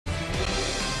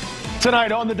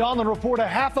Tonight on the Donlon Report,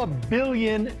 500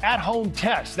 million at-home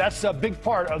tests. That's a big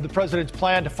part of the president's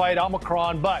plan to fight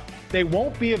Omicron, but they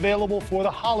won't be available for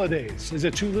the holidays. Is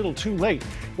it too little, too late?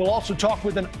 We'll also talk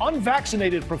with an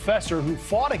unvaccinated professor who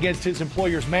fought against his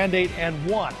employer's mandate and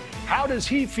won. How does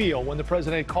he feel when the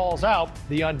president calls out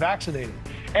the unvaccinated?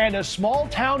 And a small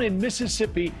town in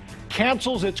Mississippi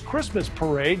cancels its Christmas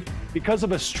parade because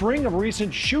of a string of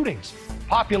recent shootings.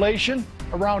 Population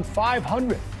around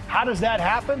 500. How does that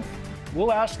happen?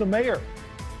 We'll ask the mayor.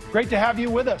 Great to have you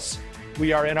with us.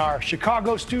 We are in our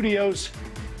Chicago studios.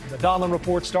 The Donlon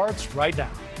Report starts right now.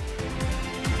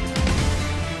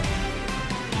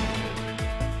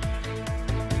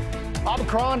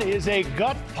 Omicron is a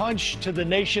gut punch to the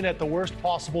nation at the worst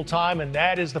possible time, and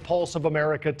that is the pulse of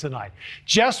America tonight.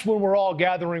 Just when we're all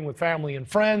gathering with family and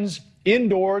friends,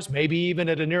 indoors, maybe even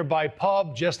at a nearby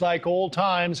pub, just like old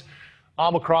times,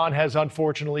 Omicron has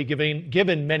unfortunately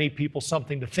given many people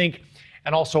something to think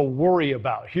and also worry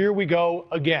about. Here we go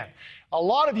again. A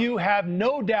lot of you have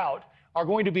no doubt are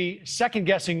going to be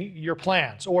second-guessing your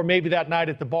plans, or maybe that night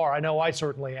at the bar. I know I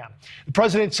certainly am. The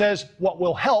president says what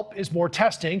will help is more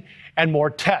testing and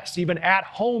more tests, even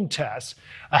at-home tests,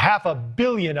 500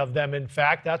 million of them, in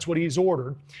fact. That's what he's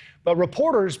ordered. But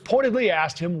reporters pointedly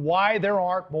asked him why there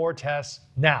aren't more tests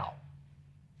now.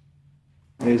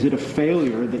 Is it a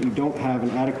failure that you don't have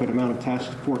an adequate amount of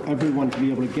tests for everyone to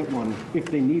be able to get one if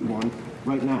they need one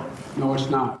right now? No, it's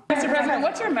not. Mr. President,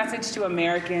 what's your message to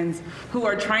Americans who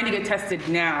are trying to get tested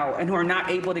now and who are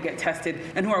not able to get tested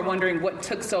and who are wondering what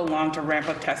took so long to ramp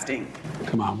up testing?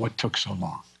 Come on, what took so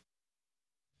long?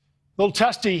 A little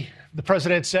testy, the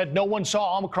president said. No one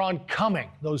saw Omicron coming.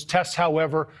 Those tests,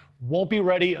 however, won't be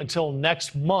ready until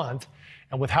next month.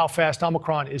 And with how fast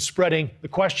Omicron is spreading, the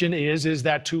question is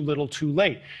that too little, too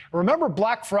late? Remember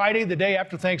Black Friday, the day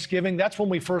after Thanksgiving? That's when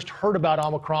we first heard about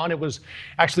Omicron. It was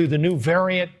actually the new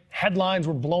variant. Headlines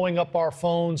were blowing up our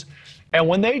phones. And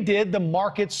when they did, the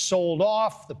markets sold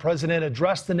off. The president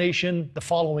addressed the nation the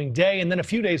following day. And then a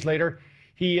few days later,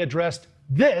 he addressed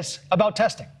this about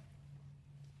testing.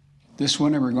 This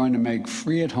winter, we're going to make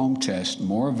free at-home tests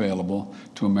more available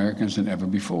to Americans than ever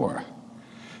before.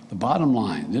 The bottom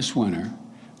line, this winter,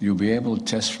 you'll be able to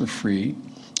test for free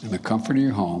in the comfort of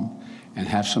your home and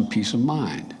have some peace of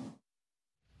mind.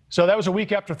 So that was a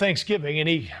week after Thanksgiving, and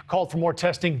he called for more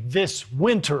testing this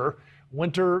winter.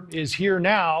 Winter is here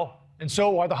now, and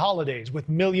so are the holidays, with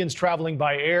millions traveling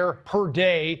by air per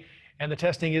day, and the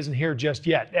testing isn't here just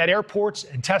yet. At airports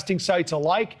and testing sites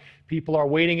alike, people are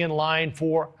waiting in line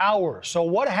for hours. So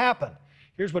what happened?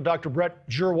 Here's what Dr. Brett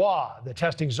Giroir, the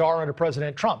testing czar under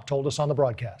President Trump, told us on the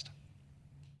broadcast.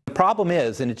 The problem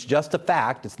is, and it's just a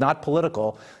fact, it's not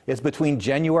political, is between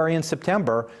January and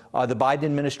September, the Biden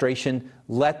administration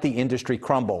let the industry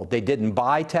crumble. They didn't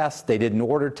buy tests, they didn't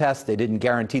order tests, they didn't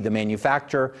guarantee the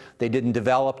manufacture, they didn't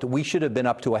develop. We should have been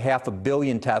up to 500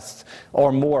 million tests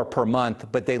or more per month,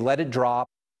 but they let it drop.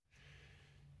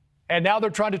 And now they're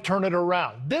trying to turn it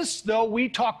around. This, though, we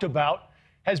talked about,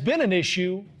 has been an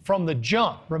issue from the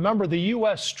jump. Remember, the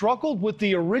U.S. struggled with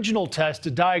the original test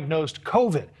to diagnose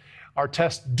COVID. Our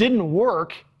test didn't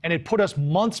work, and it put us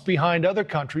months behind other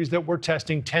countries that were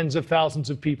testing tens of thousands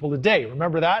of people a day.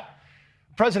 Remember that?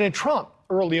 President Trump,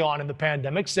 early on in the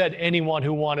pandemic, said anyone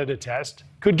who wanted a test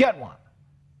could get one.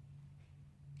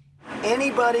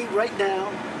 Anybody right now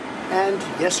and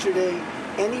yesterday,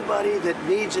 anybody that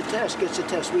needs a test gets a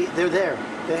test. They're there.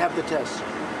 They have the tests,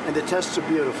 and the tests are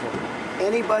beautiful.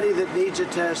 Anybody that needs a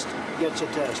test gets a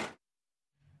test.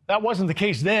 That wasn't the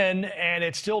case then, and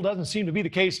it still doesn't seem to be the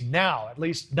case now, at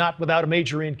least not without a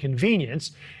major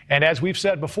inconvenience. And as we've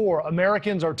said before,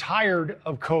 Americans are tired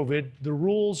of COVID, the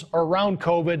rules around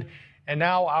COVID, and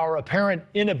now our apparent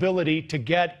inability to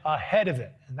get ahead of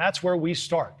it. And that's where we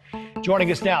start.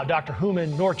 Joining us now, Dr.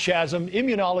 Hooman Noorchashm,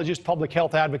 immunologist, public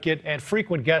health advocate, and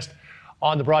frequent guest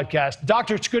on the broadcast.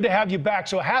 Doctor, it's good to have you back.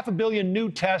 So 500 million new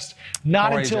tests,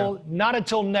 not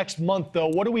until next month, though.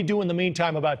 What do we do in the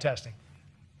meantime about testing?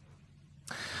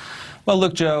 Well,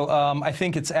 look, Joe, I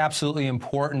think it's absolutely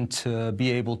important to be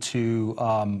able to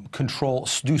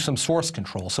do some source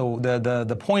control. So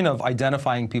the point of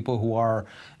identifying people who are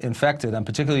infected, and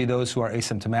particularly those who are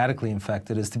asymptomatically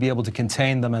infected, is to be able to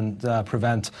contain them and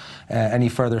prevent any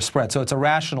further spread. So it's a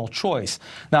rational choice.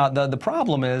 Now, the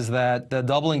problem is that the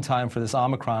doubling time for this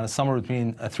Omicron is somewhere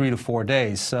between 3 to 4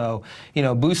 days. So,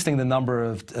 boosting the number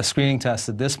of screening tests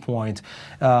at this point,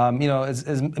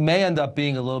 may end up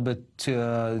being a little bit too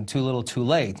little little too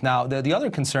late. Now, the other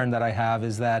concern that I have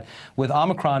is that with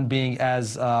Omicron being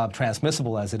as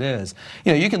transmissible as it is,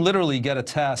 you can literally get a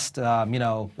test,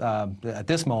 at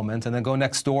this moment, and then go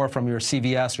next door from your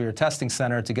CVS or your testing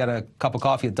center to get a cup of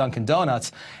coffee at Dunkin'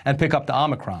 Donuts and pick up the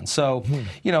Omicron. So,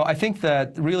 I think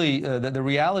that really the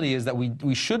reality is that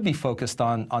we should be focused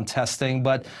on testing,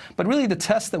 but really the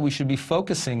test that we should be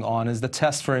focusing on is the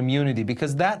test for immunity,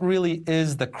 because that really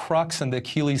is the crux and the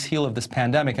Achilles heel of this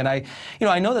pandemic. And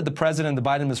I know that the president and the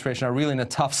Biden administration are really in a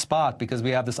tough spot because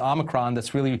we have this Omicron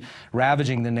that's really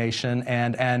ravaging the nation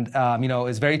and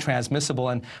is very transmissible.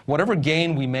 And whatever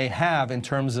gain we may have in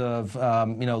terms of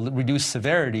reduced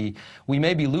severity, we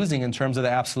may be losing in terms of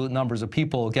the absolute numbers of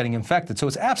people getting infected. So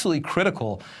it's absolutely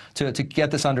critical to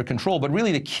get this under control. But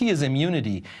really the key is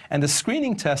immunity. And the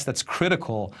screening test that's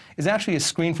critical is actually a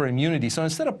screen for immunity. So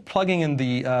instead of plugging in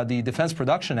the Defense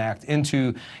Production Act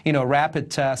into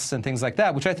rapid tests and things like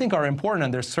that, which I think are important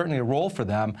and there's certainly a role for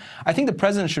them, I think the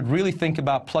president should really think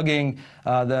about plugging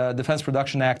the Defense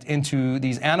Production Act into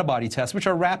these antibody tests, which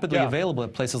are rapidly available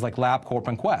at places like LabCorp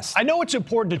and Quest. I know it's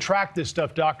important to track this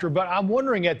stuff, doctor, but I'm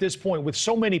wondering at this point, with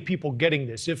so many people getting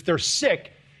this, if they're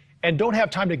sick and don't have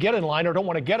time to get in line or don't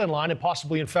want to get in line and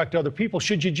possibly infect other people,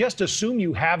 should you just assume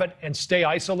you have it and stay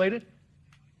isolated?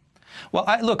 Well,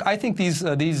 I think these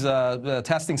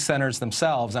testing centers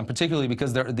themselves, and particularly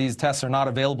because these tests are not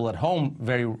available at home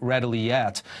very readily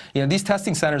yet, these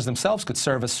testing centers themselves could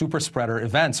serve as super spreader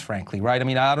events, frankly, right? I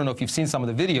mean, I don't know if you've seen some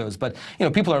of the videos, but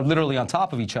people are literally on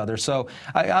top of each other. So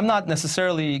I'm not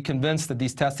necessarily convinced that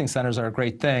these testing centers are a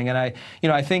great thing, and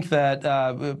I think that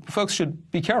folks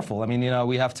should be careful. I mean,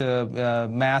 we have to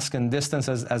mask and distance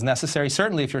as necessary.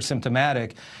 Certainly, if you're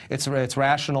symptomatic, it's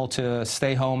rational to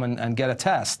stay home and get a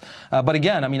test. But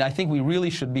again, I mean, I think we really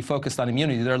should be focused on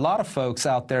immunity. There are a lot of folks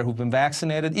out there who've been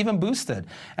vaccinated, even boosted,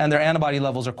 and their antibody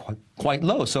levels are quite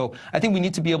low. So I think we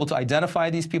need to be able to identify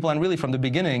these people. And really from the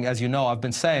beginning, as you know, I've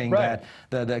been saying that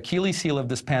the Achilles heel of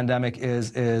this pandemic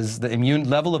is the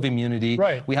level of immunity.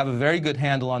 Right. We have a very good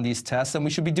handle on these tests, and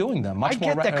we should be doing them much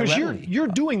more readily. I get that, because you're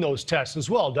doing those tests as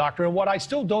well, doctor. And what I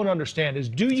still don't understand is,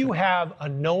 do you have a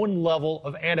known level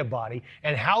of antibody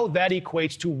and how that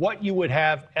equates to what you would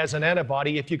have as an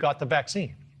antibody if you got the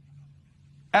vaccine?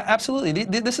 Absolutely.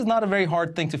 This is not a very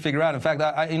hard thing to figure out. In fact,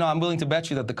 I'm willing to bet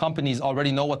you that the companies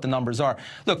already know what the numbers are.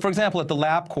 Look, for example, at the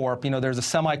LabCorp, there's a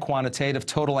semi-quantitative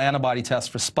total antibody test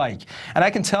for spike. And I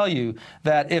can tell you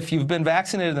that if you've been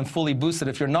vaccinated and fully boosted,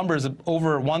 if your number is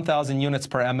over 1,000 units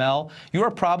per ml, you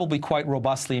are probably quite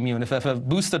robustly immune. If a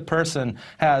boosted person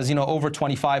has, over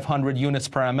 2,500 units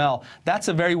per ml, that's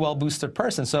a very well-boosted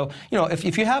person. So,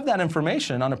 if you have that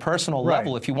information on a personal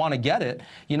level, if you want to get it,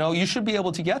 you should be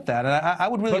able to get that. And I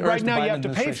would really urge the Biden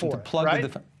administration to plug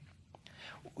the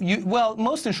well,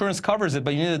 most insurance covers it,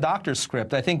 but you need a doctor's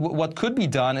script. I think what could be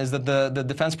done is that the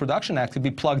Defense Production Act could be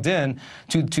plugged in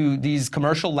to these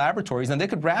commercial laboratories, and they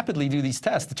could rapidly do these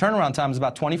tests. The turnaround time is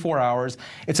about 24 hours.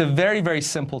 It's a very, very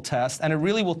simple test, and it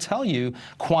really will tell you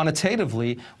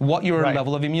quantitatively what your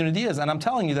level of immunity is. And I'm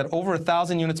telling you that over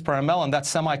 1,000 units per ml, and that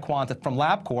semi-quant from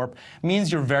LabCorp,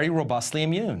 means you're very robustly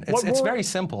immune. It's very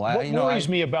simple. What worries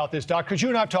me about this, Doc, because you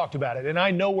and I have talked about it, and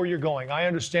I know where you're going. I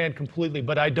understand completely,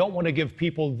 but I don't want to give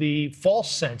people the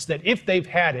false sense that if they've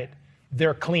had it,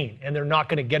 they're clean and they're not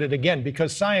going to get it again,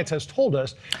 because science has told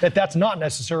us that that's not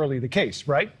necessarily the case,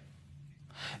 right?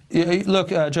 Look,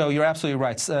 Joe, you're absolutely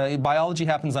right. Biology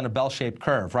happens on a bell-shaped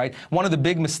curve, right? One of the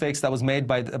big mistakes that was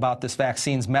made about this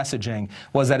vaccine's messaging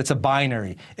was that it's a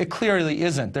binary. It clearly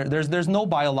isn't. There's no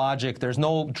biologic, there's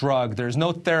no drug, there's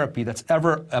no therapy that's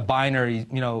ever a binary,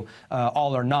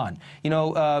 all or none.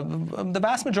 The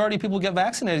vast majority of people who get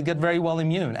vaccinated get very well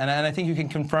immune, and I think you can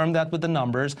confirm that with the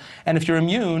numbers. And if you're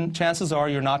immune, chances are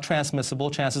you're not transmissible.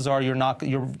 Chances are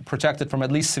you're protected from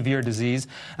at least severe disease.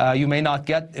 You may not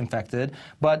get infected,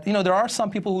 but there are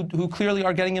some people who clearly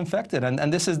are getting infected,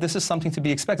 and this is something to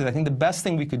be expected. I think the best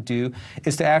thing we could do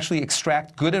is to actually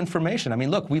extract good information. I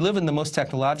mean, look, we live in the most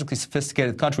technologically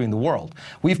sophisticated country in the world.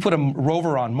 We've put a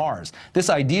rover on Mars. This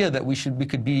idea that we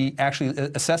could be actually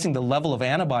assessing the level of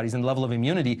antibodies and the level of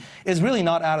immunity is really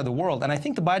not out of the world. And I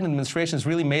think the Biden administration has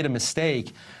really made a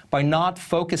mistake by not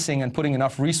focusing and putting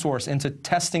enough resource into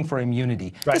testing for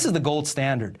immunity. Right. This is the gold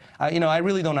standard. I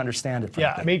really don't understand it. Frankly.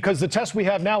 Yeah, I mean, because the test we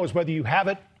have now is whether you have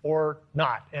it or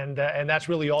not, and that's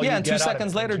really all you get out of it. Yeah, and 2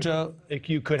 seconds later, Joe.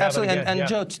 You could have it again.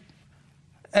 Joe.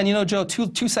 And Joe,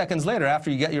 two seconds later, after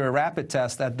you get your rapid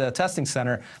test at the testing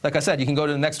center, like I said, you can go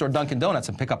to the next door Dunkin' Donuts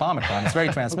and pick up Omicron. It's very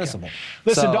transmissible. Okay.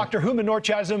 Listen, Dr. Hooman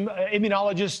Noorchashm,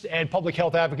 immunologist and public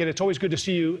health advocate, it's always good to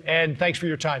see you, and thanks for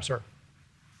your time, sir.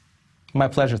 My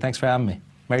pleasure. Thanks for having me.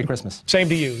 Merry Christmas. Same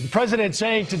to you. The president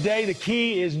saying today the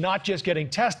key is not just getting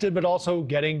tested, but also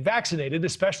getting vaccinated,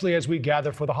 especially as we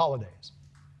gather for the holidays.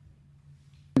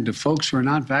 To folks who are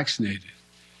not vaccinated,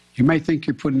 you might think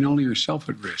you're putting only yourself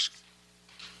at risk,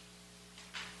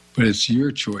 but it's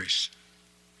your choice.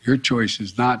 Your choice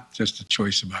is not just a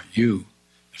choice about you.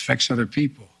 It affects other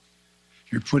people.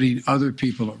 You're putting other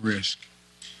people at risk.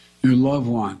 Your loved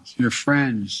ones, your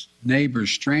friends,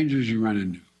 neighbors, strangers you run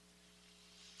into.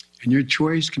 And your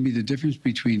choice can be the difference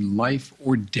between life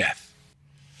or death.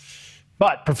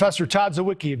 But Professor Todd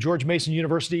Zywicki of George Mason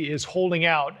University is holding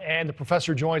out, and the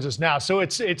professor joins us now. So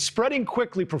it's spreading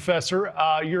quickly, Professor.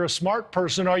 You're a smart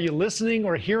person. Are you listening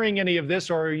or hearing any of this,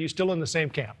 or are you still in the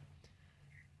same camp?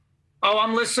 Oh,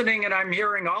 I'm listening and I'm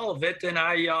hearing all of it. And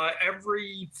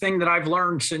everything that I've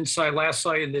learned since I last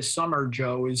saw you this summer,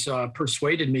 Joe, has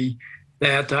persuaded me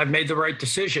that I've made the right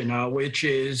decision, which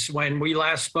is when we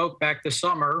last spoke back this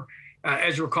summer.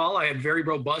 As you recall, I had very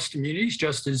robust immunities,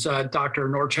 just as Dr.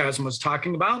 Noorchashm was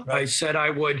talking about. Right. I said I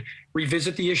would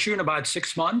revisit the issue in about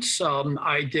 6 months.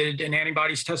 I did an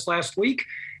antibodies test last week.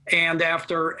 And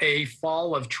after a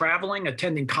fall of traveling,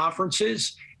 attending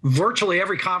conferences, virtually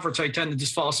every conference I attended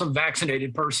this fall, some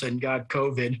vaccinated person got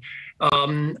COVID.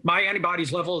 My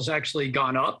antibodies level has actually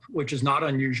gone up, which is not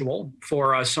unusual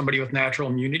for somebody with natural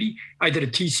immunity. I did a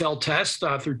T-cell test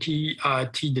through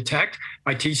T-Detect.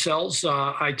 My T-cells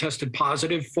I tested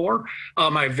positive for.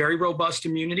 I have very robust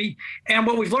immunity. And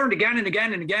what we've learned again and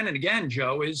again and again and again,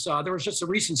 Joe, is there was just a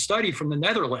recent study from the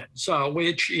Netherlands,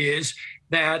 which is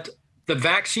that the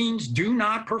vaccines do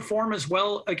not perform as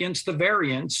well against the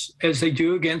variants as they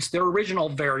do against their original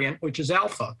variant, which is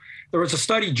Alpha. There was a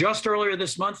study just earlier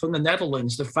this month from the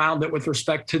Netherlands that found that with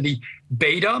respect to the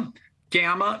Beta,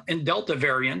 Gamma, and Delta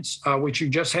variants, which you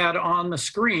just had on the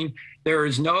screen, there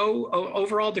is no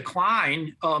overall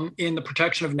decline in the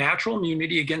protection of natural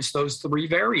immunity against those three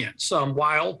variants,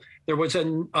 while there was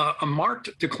a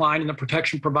marked decline in the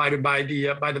protection provided by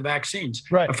the vaccines.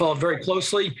 Right. I follow very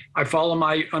closely. I follow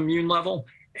my immune level,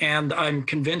 and I'm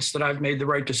convinced that I've made the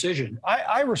right decision.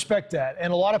 I respect that.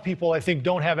 And a lot of people, I think,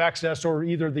 don't have access or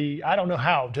either I don't know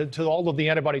how, to all of the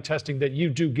antibody testing that you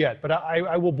do get. But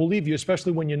I will believe you,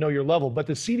 especially when you know your level. But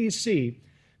the CDC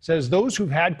says those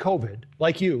who've had COVID,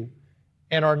 like you,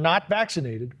 and are not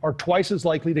vaccinated are twice as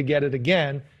likely to get it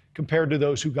again compared to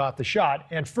those who got the shot.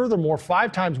 And furthermore,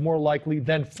 5 times more likely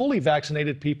than fully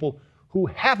vaccinated people who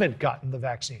haven't gotten the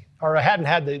vaccine or hadn't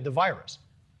had the virus.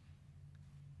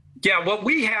 Yeah, what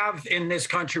we have in this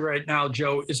country right now,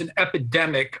 Joe, is an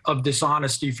epidemic of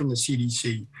dishonesty from the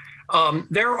CDC.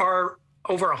 There are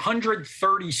over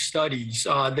 130 studies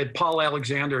that Paul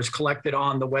Alexander has collected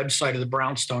on the website of the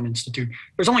Brownstone Institute.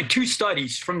 There's only 2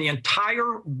 studies from the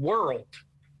entire world,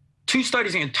 2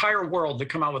 studies in the entire world that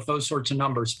come out with those sorts of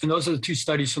numbers. And those are the 2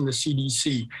 studies from the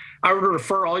CDC. I would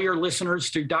refer all your listeners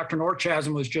to Dr.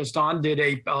 Noorchashm was just on, did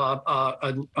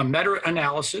a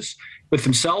meta-analysis with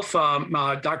himself,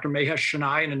 Dr. Mahesh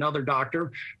Shenoy, and another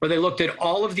doctor, where they looked at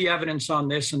all of the evidence on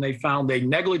this and they found a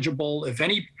negligible, if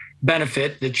any,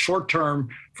 benefit that's short-term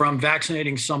from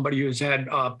vaccinating somebody who's had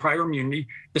prior immunity.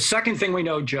 The second thing we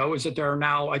know, Joe, is that there are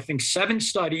now, I think, 7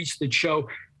 studies that show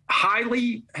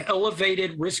highly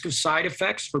elevated risk of side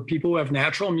effects for people who have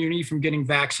natural immunity from getting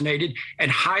vaccinated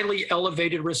and highly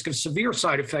elevated risk of severe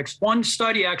side effects. One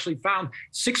study actually found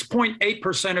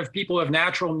 6.8% of people who have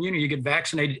natural immunity who get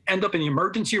vaccinated end up in the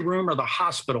emergency room or the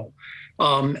hospital.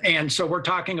 And so we're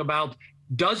talking about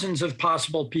dozens of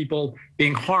possible people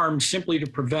being harmed simply to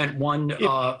prevent one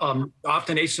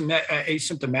often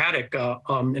asymptomatic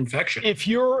infection. If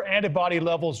your antibody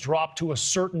levels drop to a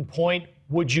certain point,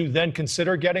 would you then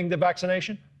consider getting the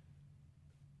vaccination?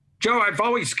 Joe, I've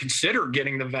always considered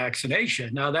getting the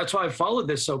vaccination. Now, that's why I followed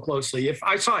this so closely. If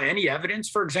I saw any evidence,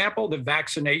 for example, that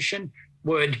vaccination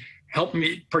would help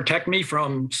me protect me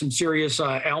from some serious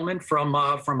ailment from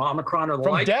Omicron or the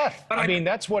like. From death. But I mean,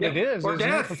 that's what it is. Or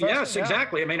death. Yes,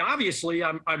 exactly. I mean, obviously,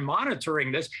 I'm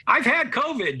monitoring this. I've had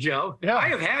COVID, Joe. Yeah. I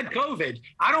have had COVID.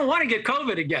 I don't want to get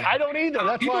COVID again. I don't either.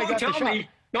 That's why I got the shot.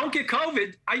 Don't get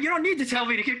COVID. You don't need to tell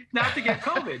me not to get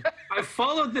COVID. I've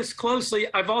followed this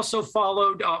closely. I've also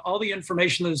followed all the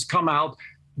information that has come out.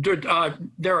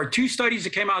 There are 2 studies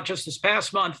that came out just this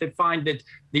past month that find that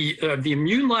the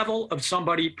immune level of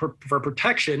somebody for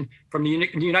protection from the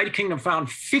United Kingdom found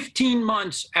 15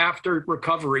 months after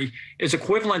recovery is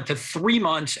equivalent to 3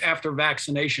 months after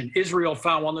vaccination. Israel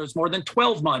found one that was more than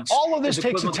 12 months. All of this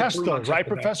takes a test, though, right,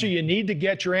 Professor? You need to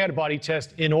get your antibody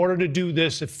test in order to do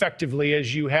this effectively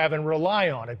as you have and rely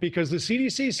on it, because the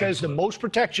CDC says the most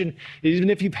protection, even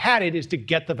if you've had it, is to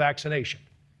get the vaccination.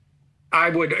 I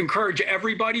would encourage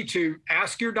everybody to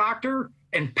ask your doctor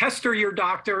and pester your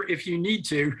doctor if you need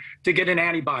to get an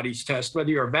antibodies test, whether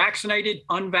you're vaccinated,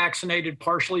 unvaccinated,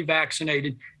 partially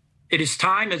vaccinated. It is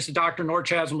time, as Dr.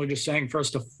 Noorchashm was just saying, for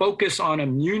us to focus on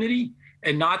immunity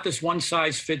and not this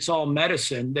one-size-fits-all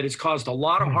medicine that has caused a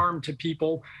lot of harm to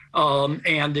people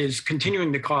and is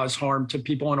continuing to cause harm to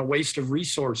people and a waste of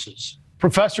resources.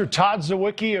 Professor Todd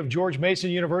Zywicki of George Mason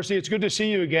University, it's good to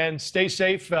see you again. Stay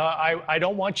safe. I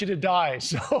don't want you to die,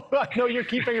 so I know you're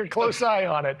keeping a close eye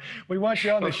on it. We want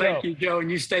you on the show. Thank you, Joe, and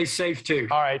you stay safe, too.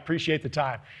 All right, appreciate the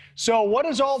time. So what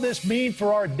does all this mean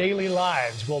for our daily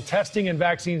lives? Will testing and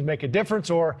vaccines make a difference,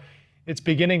 or it's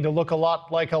beginning to look a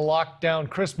lot like a lockdown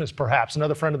Christmas, perhaps?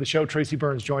 Another friend of the show, Tracy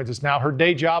Byrnes, joins us now. Her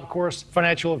day job, of course,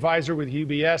 financial advisor with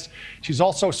UBS. She's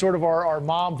also sort of our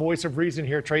mom voice of reason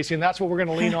here, Tracy, and that's what we're going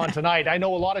to lean on tonight. I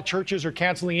know a lot of churches are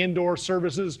canceling indoor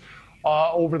services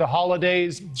over the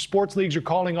holidays. Sports leagues are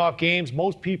calling off games.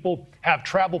 Most people have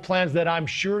travel plans that I'm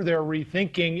sure they're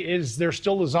rethinking. Is there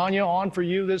still lasagna on for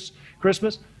you this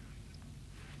Christmas?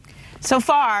 So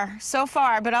far,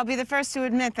 but I'll be the first to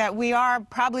admit that we are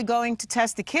probably going to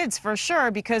test the kids for sure,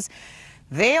 because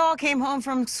they all came home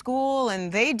from school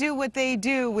and they do what they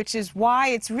do, which is why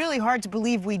it's really hard to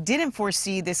believe we didn't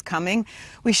foresee this coming.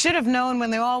 We should have known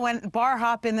when they all went bar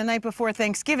hopping the night before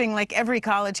Thanksgiving, like every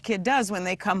college kid does when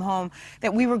they come home,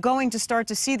 that we were going to start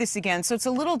to see this again. So it's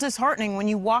a little disheartening when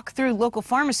you walk through local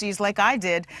pharmacies like I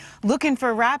did, looking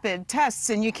for rapid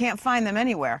tests and you can't find them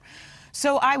anywhere.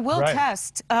 So I will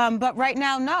test, but right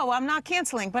now, no, I'm not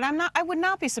canceling. But I would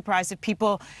not be surprised if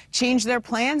people change their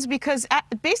plans, because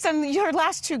based on your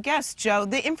last two guests, Joe,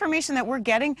 the information that we're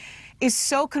getting is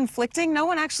so conflicting. No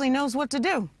one actually knows what to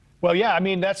do. Well, yeah, I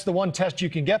mean, that's the one test you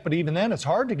can get, but even then, it's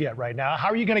hard to get right now. How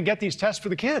are you going to get these tests for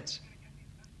the kids?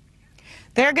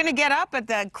 They're going to get up at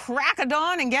the crack of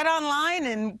dawn and get online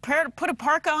and put a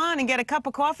parka on and get a cup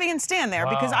of coffee and stand there,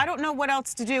 because I don't know what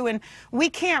else to do. And we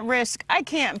can't risk,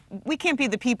 we can't be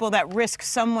the people that risk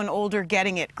someone older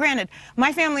getting it. Granted,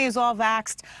 my family is all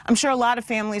vaxxed. I'm sure a lot of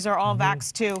families are all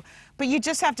vaxxed too. But you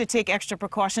just have to take extra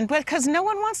precaution, because no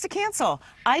one wants to cancel.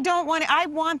 I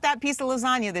want that piece of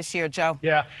lasagna this year, Joe.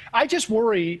 Yeah, I just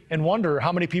worry and wonder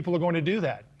how many people are going to do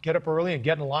that. Get up early and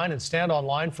get in line and stand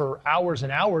online for hours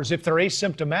and hours. If they're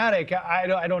asymptomatic, I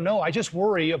don't know. I just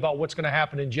worry about what's going to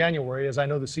happen in January, as I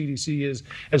know the CDC is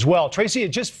as well. Tracy, it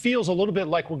just feels a little bit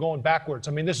like we're going backwards.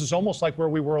 I mean, this is almost like where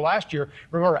we were last year.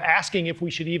 Remember asking if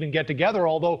we should even get together,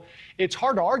 although it's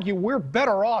hard to argue we're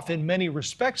better off in many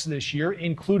respects this year,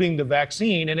 including the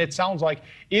vaccine. And it sounds like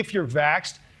if you're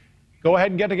vaxxed, go ahead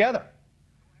and get together.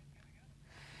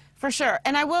 For sure.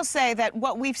 And I will say that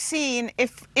what we've seen,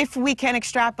 if we can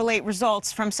extrapolate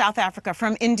results from South Africa,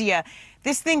 from India,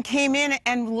 this thing came in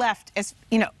and left as,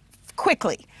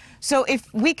 quickly. So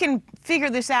if we can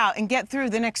figure this out and get through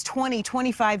the next 20,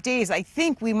 25 days, I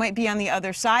think we might be on the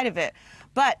other side of it.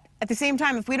 But at the same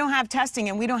time, if we don't have testing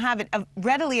and we don't have it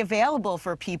readily available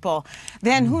for people,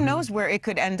 then who knows where it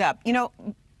could end up.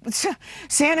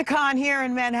 SantaCon here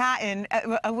in Manhattan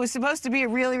was supposed to be a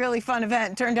really, really fun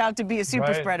event. It turned out to be a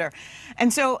super spreader.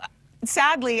 And so,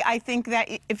 sadly, I think that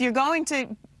if you're going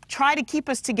to try to keep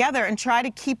us together and try to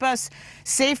keep us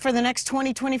safe for the next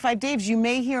 20, 25 days, you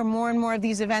may hear more and more of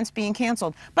these events being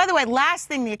canceled. By the way, last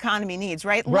thing the economy needs,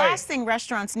 last thing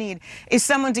restaurants need is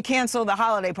someone to cancel the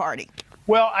holiday party.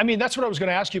 Well, I mean, that's what I was going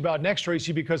to ask you about next,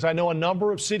 Tracy, because I know a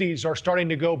number of cities are starting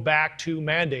to go back to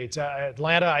mandates.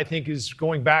 Atlanta, I think, is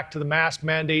going back to the mask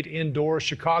mandate indoors.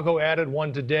 Chicago added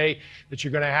one today that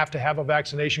you're going to have a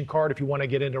vaccination card if you want to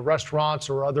get into restaurants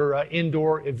or other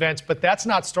indoor events. But that's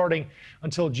not starting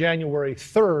until January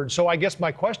 3rd. So I guess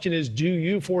my question is, do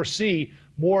you foresee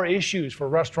more issues for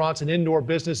restaurants and indoor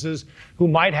businesses who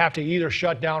might have to either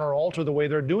shut down or alter the way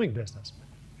they're doing business?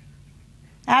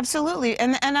 Absolutely,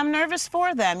 and I'm nervous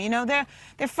for them.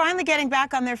 They're finally getting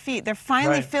back on their feet. They're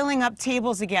finally filling up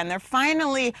tables again. They're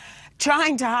finally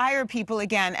trying to hire people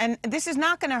again. And this is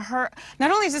not going to hurt. Not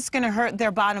only is this going to hurt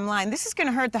their bottom line, this is going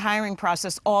to hurt the hiring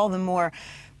process all the more.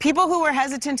 People who are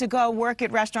hesitant to go work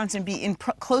at restaurants and be in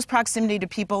close proximity to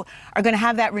people are going to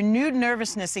have that renewed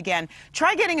nervousness again.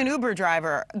 Try getting an Uber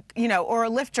driver, or a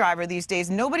Lyft driver these days.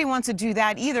 Nobody wants to do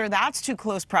that either. That's too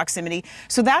close proximity.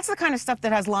 So that's the kind of stuff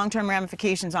that has long-term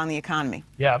ramifications on the economy.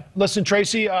 Yeah. Listen,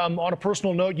 Tracy, on a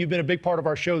personal note, you've been a big part of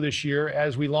our show this year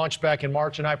as we launched back in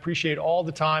March, and I appreciate all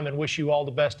the time and wish you all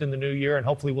the best in the new year, and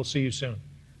hopefully we'll see you soon.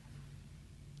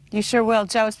 You sure will,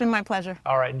 Joe. It's been my pleasure.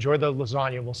 All right. Enjoy the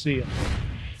lasagna. We'll see you.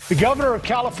 The governor of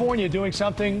California doing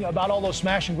something about all those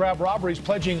smash and grab robberies,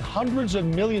 pledging hundreds of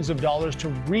millions of dollars to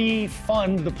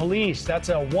refund the police. That's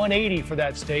a 180 for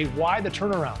that state. Why the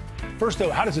turnaround? First,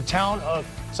 though, how does a town of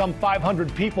some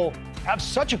 500 people have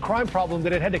such a crime problem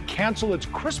that it had to cancel its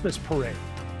Christmas parade?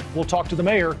 We'll talk to the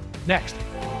mayor next.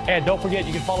 And don't forget,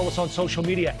 you can follow us on social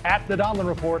media at the Donlon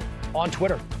Report on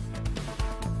Twitter.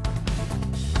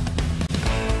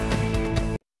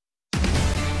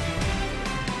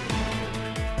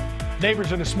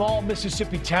 Neighbors in a small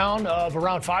Mississippi town of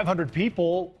around 500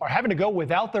 people are having to go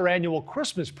without their annual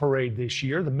Christmas parade this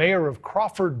year. The mayor of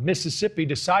Crawford, Mississippi,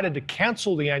 decided to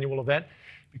cancel the annual event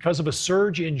because of a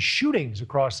surge in shootings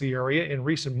across the area in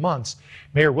recent months.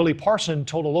 Mayor Willie Parson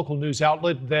told a local news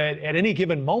outlet that at any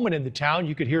given moment in the town,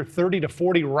 you could hear 30 to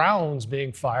 40 rounds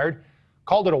being fired,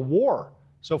 called it a war.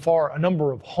 So far, a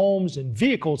number of homes and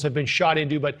vehicles have been shot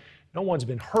into, but no one's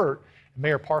been hurt.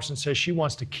 Mayor Parson says she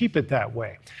wants to keep it that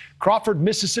way. Crawford,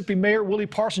 Mississippi Mayor Willie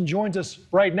Parson joins us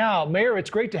right now. Mayor, it's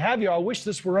great to have you. I wish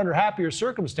this were under happier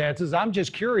circumstances. I'm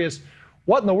just curious,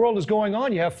 what in the world is going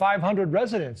on? You have 500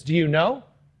 residents. Do you know?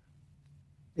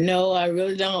 No, I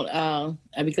really don't. I'll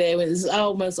be glad when it's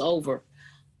almost over.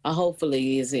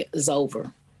 Hopefully it's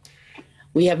over.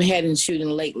 We haven't had any shooting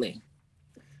lately.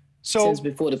 So since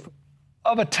before the...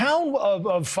 Of a town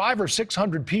of 500 or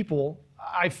 600 people,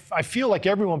 I feel like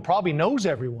everyone probably knows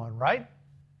everyone, right?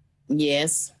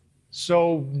 Yes.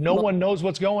 So no one knows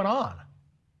what's going on?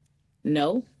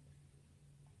 No.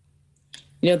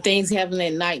 You know, things happen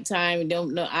at nighttime. You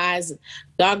don't know eyes.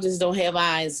 Doctors don't have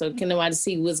eyes, so can nobody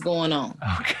see what's going on.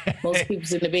 Okay. Most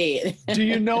people's in the bed. Do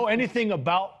you know anything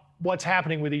about what's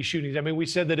happening with these shootings? I mean, we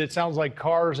said that it sounds like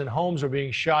cars and homes are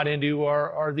being shot into.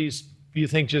 Are these, do you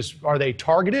think, are they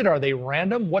targeted? Are they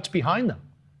random? What's behind them?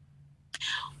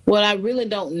 Well, I really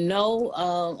don't know.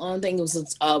 Only thing was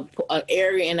an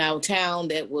area in our town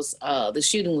that was the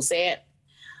shooting was at.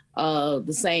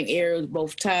 The same area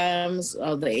both times.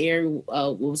 The area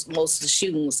was most of the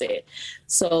shooting was at.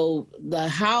 So the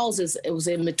houses, it was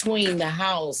in between the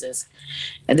houses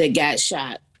that got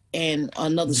shot, and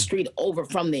another street over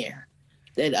from there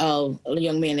that a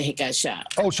young man that had got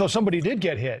shot. Oh, so somebody did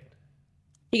get hit.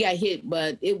 He got hit,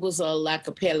 but it was like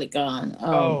a pellet gun.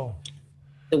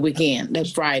 The weekend, that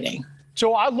Friday.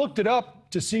 So I looked it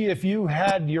up to see if you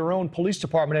had your own police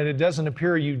department, and it doesn't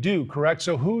appear you do, correct?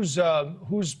 So who's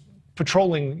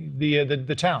patrolling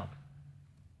the town?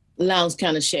 Lowndes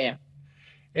County Sheriff.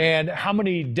 And how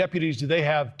many deputies do they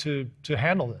have to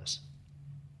handle this?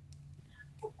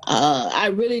 I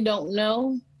really don't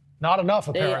know. Not enough,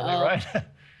 apparently, right?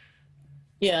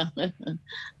 Yeah,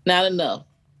 not enough.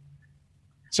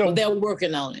 So well, they're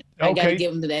working on it. I got to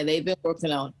give them to that. They've been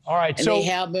working on it. All right. And they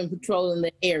have been patrolling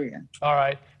the area. All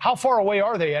right. How far away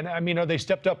are they? And I mean, are they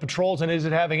stepped up patrols, and is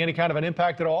it having any kind of an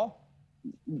impact at all?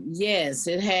 Yes,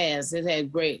 it has. It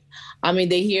had great. I mean,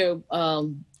 they here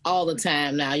all the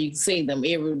time now. You can see them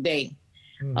every day.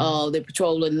 Mm-hmm. They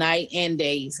patrol at night and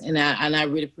days, and I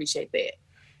really appreciate that.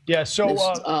 Yeah. So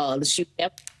the shoot.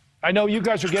 I know you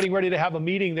guys are getting ready to have a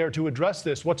meeting there to address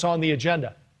this. What's on the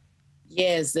agenda?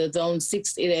 Yes, it's on at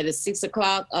 6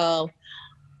 o'clock. The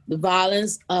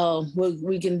violence, what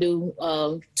we can do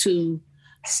to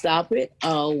stop it.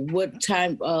 What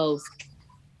type of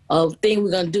thing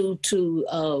we're gonna do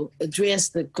to address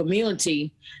the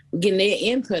community. We're getting their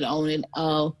input on it.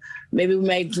 Maybe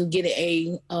we can get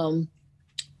a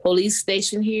police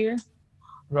station here.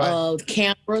 Right.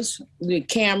 Cameras. We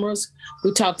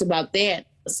talked about that.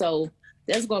 So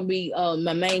that's gonna be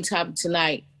my main topic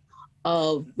tonight.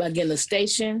 By getting a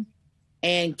station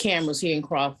and cameras here in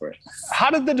Crawford.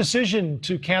 How did the decision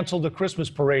to cancel the Christmas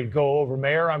parade go over,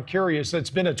 Mayor? I'm curious.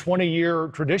 It's been a 20-year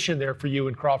tradition there for you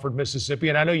in Crawford, Mississippi,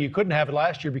 and I know you couldn't have it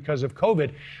last year because of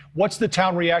COVID. What's the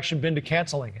town reaction been to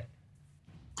canceling it?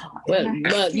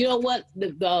 Well, you know what?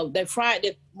 That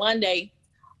Friday, Monday,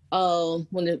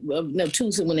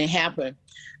 Tuesday when it happened,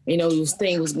 you know, this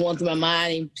thing was going through my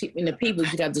mind and the people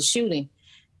got the shooting.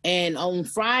 And on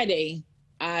Friday,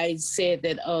 I said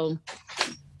that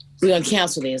we're gonna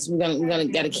cancel this. We're gonna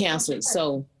gotta cancel it.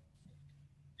 So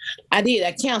I did.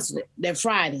 I canceled it that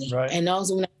Friday, right. And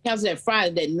also when I canceled that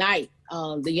Friday, that night,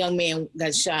 the young man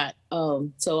got shot.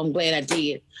 So I'm glad I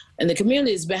did. And the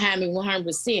community is behind me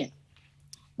 100%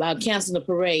 about canceling the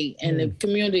parade. And the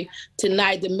community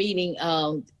tonight, the meeting,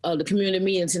 the community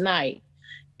meeting tonight,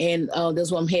 and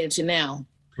that's what I'm headed to now.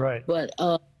 Right. But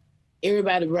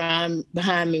everybody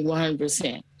behind me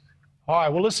 100%. All right.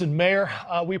 Well, listen, Mayor,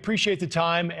 we appreciate the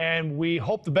time, and we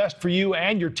hope the best for you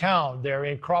and your town there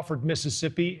in Crawford,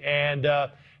 Mississippi. And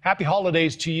happy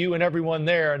holidays to you and everyone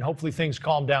there, and hopefully things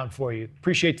calm down for you.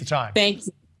 Appreciate the time. Thank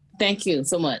you. Thank you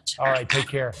so much. All right, take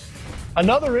care.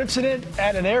 Another incident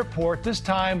at an airport, this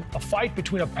time a fight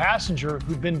between a passenger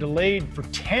who'd been delayed for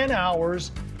 10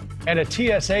 hours and a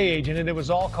TSA agent, and it was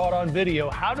all caught on video.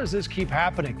 How does this keep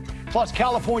happening? Plus,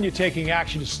 California taking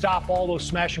action to stop all those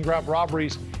smash and grab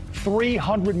robberies.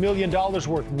 $300 million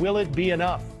worth. Will it be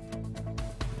enough?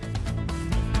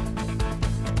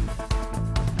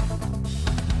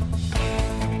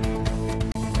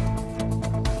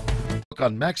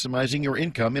 On maximizing your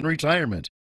income in retirement.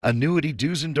 Annuity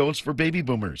do's and don'ts for baby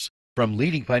boomers from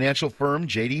leading financial firm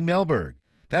J.D. Mellberg.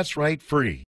 That's right,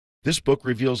 free. This book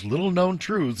reveals little-known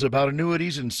truths about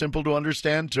annuities in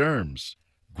simple-to-understand terms.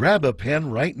 Grab a pen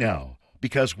right now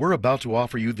because we're about to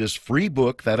offer you this free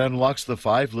book that unlocks the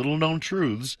 5 little-known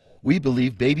truths we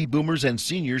believe baby boomers and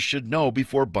seniors should know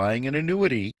before buying an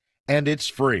annuity, and it's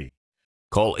free.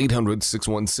 Call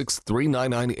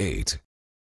 800-616-3998.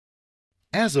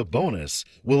 As a bonus,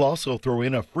 we'll also throw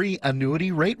in a free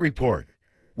annuity rate report.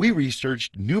 We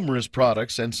researched numerous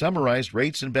products and summarized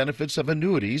rates and benefits of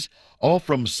annuities, all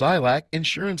from Silac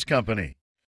Insurance Company.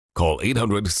 Call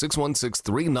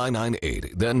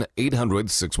 800-616-3998, then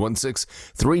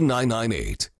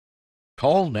 800-616-3998.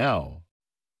 Call now.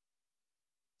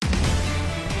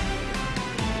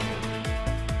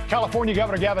 California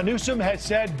Governor Gavin Newsom has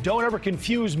said, "Don't ever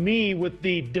confuse me with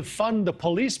the defund the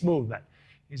police movement."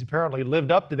 He's apparently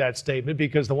lived up to that statement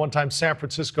because the one-time San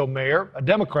Francisco mayor, a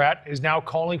Democrat, is now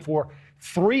calling for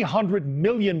 $300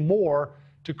 million more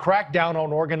to crack down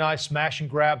on organized smash and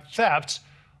grab thefts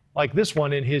like this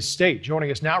one in his state.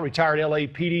 Joining us now, retired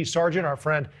LAPD Sergeant, our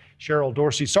friend Cheryl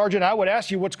Dorsey. Sergeant, I would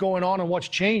ask you what's going on and what's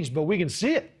changed, but we can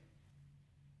see it.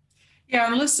 Yeah,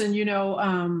 and listen,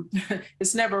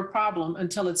 it's never a problem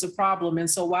until it's a problem. And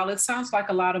so while it sounds like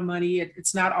a lot of money,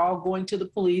 it's not all going to the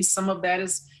police. Some of that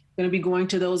is going to be going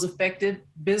to those affected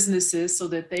businesses so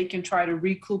that they can try to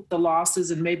recoup the losses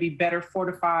and maybe better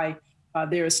fortify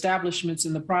their establishments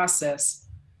in the process.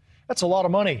 That's a lot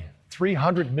of money,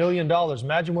 $300 million.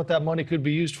 Imagine what that money could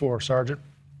be used for, Sergeant.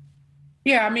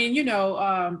 Yeah, I mean,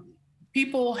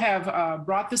 people have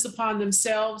brought this upon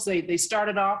themselves. They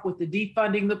started off with the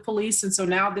defunding the police. And so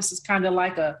now this is kind of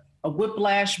like a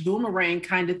whiplash boomerang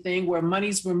kind of thing where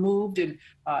money's removed and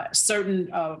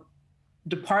certain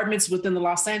departments within the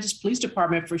Los Angeles Police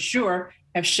Department, for sure,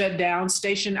 have shut down.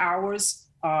 Station hours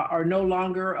are no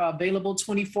longer available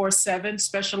 24/7.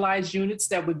 Specialized units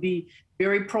that would be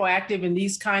very proactive in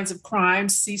these kinds of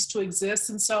crimes cease to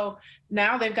exist. And so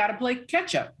now they've got to play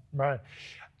catch up. Right.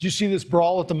 Did you see this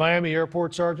brawl at the Miami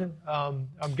airport, Sergeant? I'm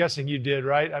guessing you did,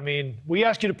 right? I mean, we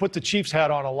asked you to put the Chiefs hat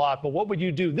on a lot, but what would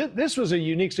you do? This was a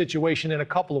unique situation in a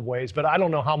couple of ways, but I don't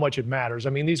know how much it matters.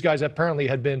 I mean, these guys apparently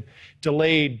had been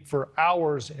delayed for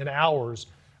hours and hours.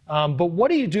 But what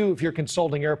do you do if you're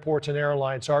consulting airports and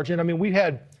airlines, Sergeant? I mean, we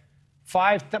had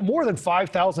more than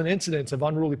 5,000 incidents of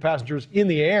unruly passengers in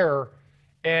the air.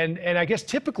 And I guess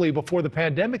typically before the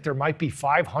pandemic, there might be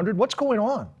 500. What's going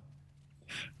on?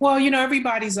 Well,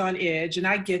 everybody's on edge, and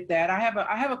I get that. I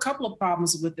have a couple of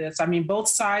problems with this. I mean, both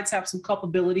sides have some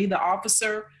culpability. The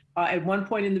officer at one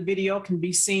point in the video can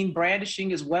be seen brandishing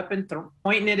his weapon,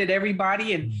 pointing it at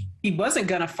everybody, and he wasn't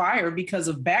going to fire because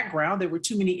of background. There were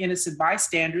too many innocent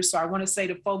bystanders. So I want to say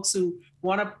to folks who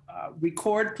want to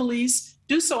record police,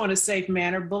 do so in a safe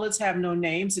manner. Bullets have no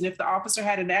names, and if the officer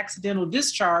had an accidental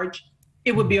discharge,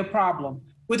 it would be a problem.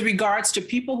 With regards to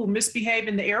people who misbehave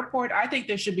in the airport, I think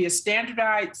there should be a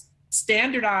standardized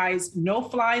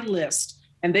no-fly list,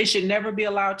 and they should never be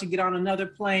allowed to get on another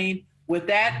plane with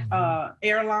that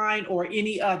airline or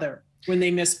any other when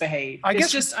they misbehave. It's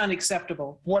just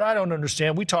unacceptable. What I don't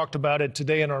understand, we talked about it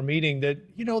today in our meeting, that,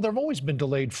 there have always been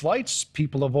delayed flights.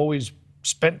 People have always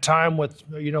spent time with,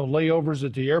 layovers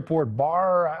at the airport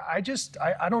bar. I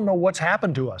don't know what's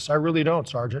happened to us. I really don't,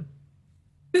 Sergeant.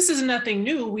 This is nothing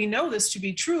new. We know this to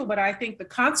be true, but I think the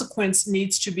consequence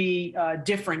needs to be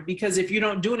different, because if you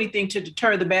don't do anything to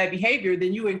deter the bad behavior,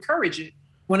 then you encourage it.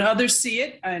 When others see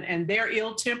it and they're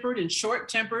ill-tempered and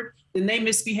short-tempered, then they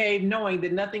misbehave knowing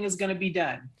that nothing is going to be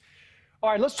done.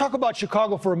 All right, let's talk about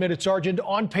Chicago for a minute, Sergeant.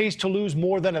 On pace to lose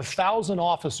more than 1,000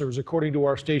 officers, according to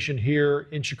our station here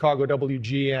in Chicago,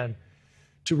 WGN.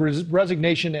 To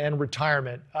resignation and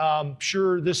retirement.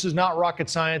 Sure, this is not rocket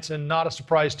science and not a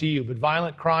surprise to you, but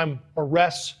violent crime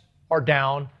arrests are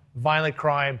down, violent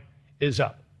crime is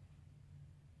up.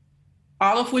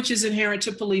 All of which is inherent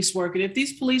to police work. And if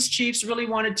these police chiefs really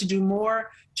wanted to do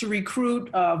more to recruit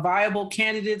viable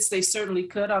candidates, they certainly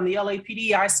could. On the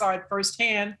LAPD, I saw it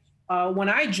firsthand when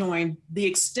I joined, the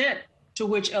extent to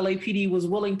which LAPD was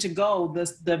willing to go,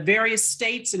 the various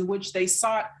states in which they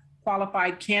sought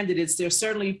qualified candidates. There's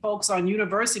certainly folks on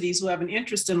universities who have an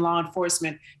interest in law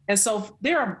enforcement. And so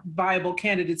there are viable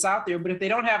candidates out there, but if they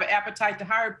don't have an appetite to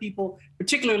hire people,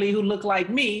 particularly who look like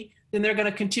me, then they're going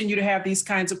to continue to have these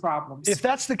kinds of problems. If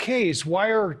that's the case, why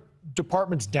are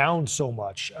departments down so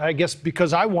much? I guess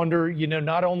because I wonder,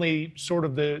 not only sort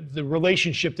of the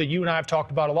relationship that you and I have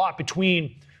talked about a lot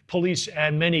between police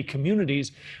and many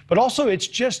communities, but also it's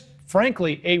just,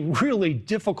 frankly, a really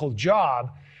difficult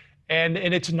job. And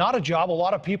it's not a job a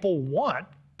lot of people want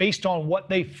based on what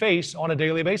they face on a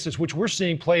daily basis, which we're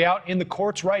seeing play out in the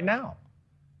courts right now.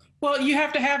 Well, you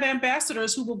have to have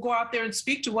ambassadors who will go out there and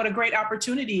speak to what a great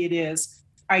opportunity it is.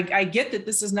 I get that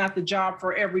this is not the job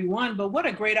for everyone, but what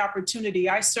a great opportunity.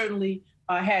 I certainly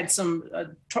had some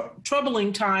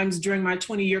troubling times during my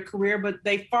 20-year career, but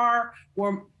they far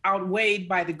were outweighed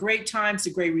by the great times, the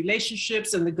great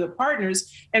relationships, and the good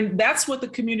partners. And that's what the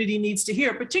community needs to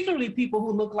hear, particularly people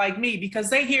who look like me, because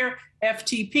they hear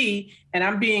FTP, and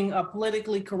I'm being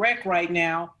politically correct right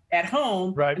now, at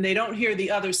home, right, and they don't hear the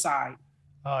other side.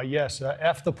 Yes,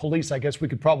 F the police, I guess we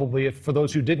could probably, for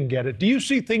those who didn't get it. Do you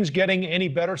see things getting any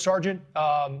better, Sergeant,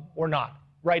 or not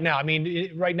right now? I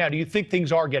mean, right now, do you think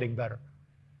things are getting better?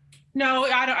 No,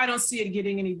 I don't see it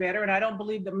getting any better, and I don't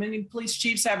believe that many police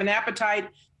chiefs have an appetite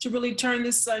to really turn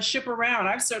this ship around.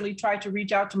 I've certainly tried to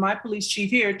reach out to my police chief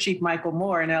here, Chief Michael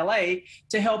Moore in LA,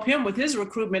 to help him with his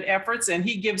recruitment efforts, and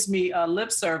he gives me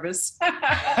lip service.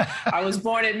 I was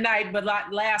born at night, but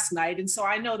not last night, and so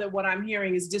I know that what I'm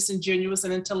hearing is disingenuous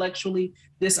and intellectually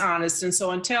dishonest, and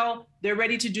so until they're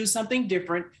ready to do something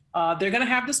different, they're going to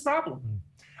have this problem.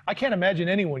 I can't imagine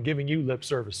anyone giving you lip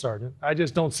service, Sergeant. I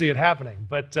just don't see it happening,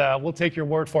 but we'll take your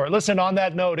word for it. Listen, on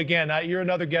that note, again, you're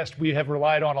another guest we have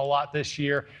relied on a lot this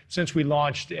year since we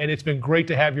launched, and it's been great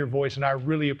to have your voice, and I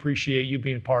really appreciate you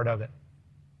being part of it.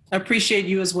 I appreciate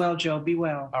you as well, Joe. Be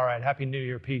well. All right. Happy New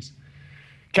Year. Peace.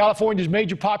 California's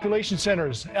major population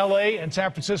centers, LA and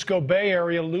San Francisco Bay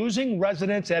Area, losing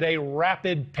residents at a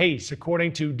rapid pace.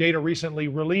 According to data recently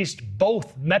released,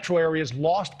 both metro areas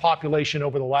lost population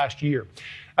over the last year.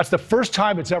 That's the first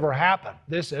time it's ever happened.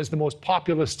 This, as the most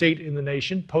populous state in the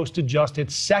nation, posted just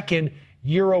its second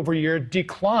year-over-year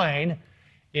decline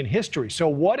in history. So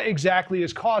what exactly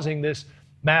is causing this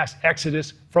mass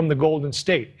exodus from the Golden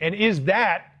State? And is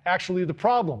that actually the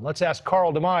problem? Let's ask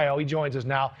Carl DeMaio. He joins us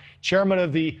now, chairman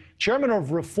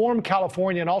of Reform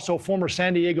California and also former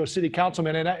San Diego City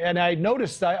Councilman. And I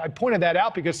noticed, I pointed that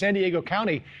out because San Diego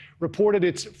County reported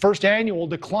its first annual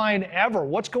decline ever.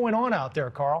 What's going on out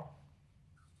there, Carl?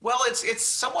 Well, it's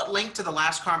somewhat linked to the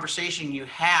last conversation you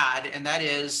had, and that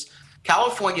is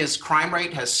California's crime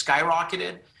rate has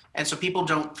skyrocketed, and so people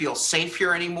don't feel safe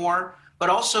here anymore. But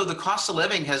also the cost of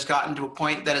living has gotten to a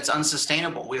point that it's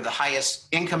unsustainable. We have the highest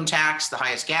income tax, the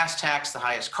highest gas tax, the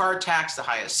highest car tax, the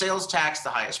highest sales tax, the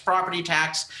highest property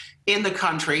tax in the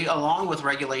country, along with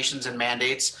regulations and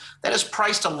mandates. That has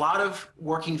priced a lot of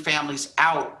working families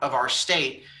out of our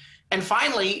state. And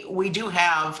finally, we do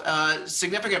have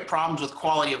significant problems with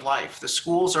quality of life. The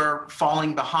schools are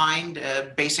falling behind,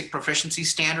 basic proficiency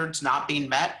standards not being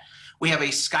met. We have a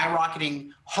skyrocketing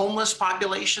homeless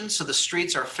population, so the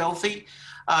streets are filthy.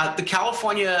 The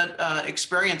California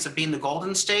experience of being the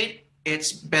Golden State,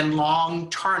 it's been long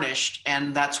tarnished,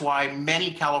 and that's why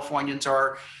many Californians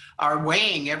are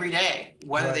weighing every day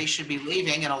whether they should be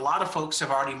leaving, and a lot of folks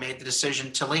have already made the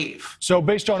decision to leave. So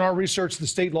based on our research, the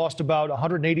state lost about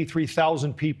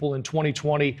 183,000 people in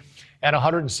 2020 and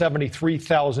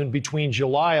 173,000 between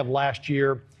July of last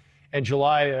year and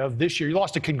July of this year. You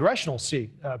lost a congressional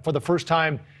seat for the first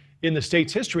time in the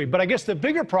state's history. But I guess the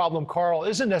bigger problem, Carl,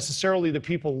 isn't necessarily the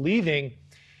people leaving.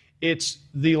 It's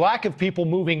the lack of people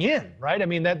moving in, right? I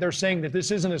mean, that they're saying that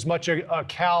this isn't as much a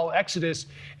Cal exodus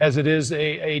as it is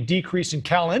a decrease in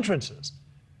Cal entrances.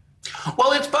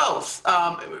 Well, it's both.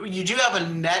 You do have a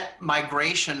net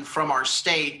migration from our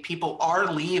state. People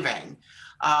are leaving.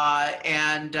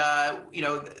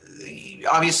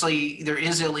 Obviously there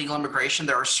is illegal immigration.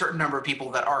 There are a certain number of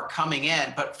people that are coming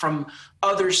in, but from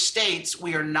other states,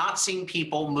 we are not seeing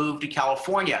people move to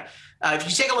California. If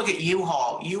you take a look at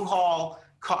U-Haul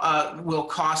will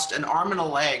cost an arm and a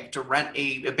leg to rent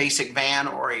a basic van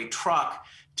or a truck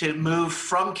to move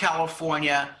from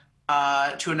California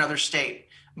to another state.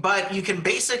 But you can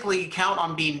basically count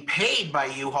on being paid by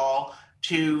U-Haul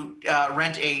to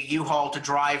rent a U-Haul to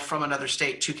drive from another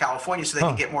state to California so they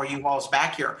can get more U-Hauls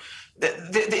back here.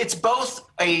 It's both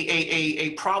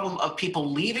a problem of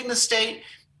people leaving the state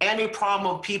and a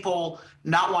problem of people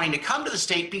not wanting to come to the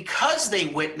state because they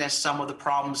witness some of the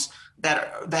problems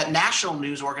that national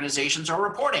news organizations are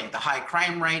reporting: the high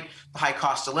crime rate, the high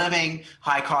cost of living,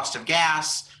 high cost of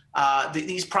gas,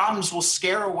 these problems will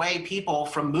scare away people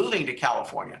from moving to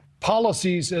California.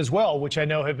 Policies as well, which I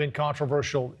know have been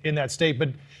controversial in that state. But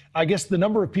I guess the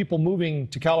number of people moving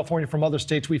to California from other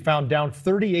states, we found down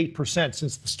 38%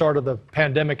 since the start of the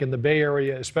pandemic, and the Bay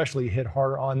Area especially hit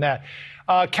hard on that.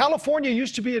 California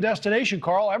used to be a destination,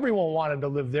 Carl. Everyone wanted to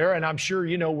live there. And I'm sure,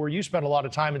 you know, where you spent a lot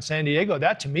of time in San Diego,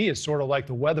 that to me is sort of like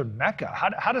the weather mecca.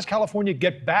 How does California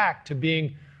get back to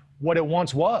being what it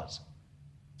once was?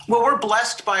 Well, we're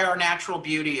blessed by our natural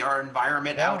beauty, our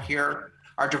environment out here,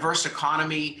 our diverse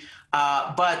economy,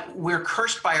 but we're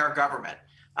cursed by our government.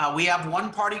 We have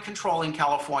one party control in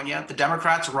California. The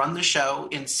Democrats run the show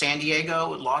in San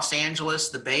Diego, Los Angeles,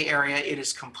 the Bay Area. It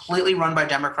is completely run by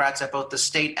Democrats at both the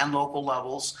state and local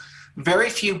levels.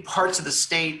 Very few parts of the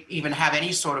state even have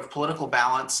any sort of political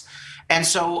balance. And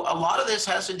so a lot of this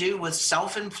has to do with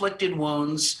self-inflicted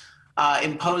wounds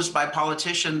imposed by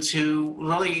politicians who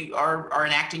really are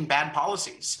enacting bad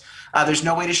policies. There's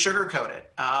no way to sugarcoat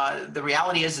it. The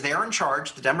reality is they're in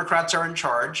charge. The Democrats are in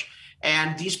charge.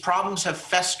 And these problems have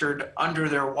festered under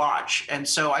their watch. And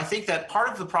so I think that part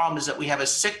of the problem is that we have a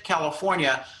sick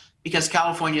California because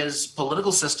California's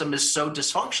political system is so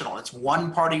dysfunctional. It's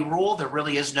one party rule. There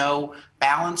really is no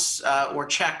balance or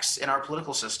checks in our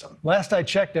political system. Last I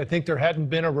checked, I think there hadn't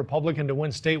been a Republican to win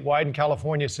statewide in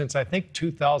California since, I think,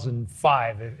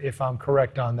 2005, if I'm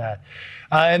correct on that.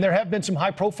 And there have been some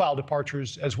high-profile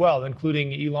departures as well,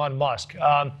 including Elon Musk.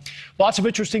 Lots of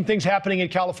interesting things happening in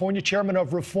California. Chairman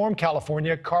of Reform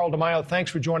California, Carl DeMaio, thanks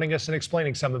for joining us and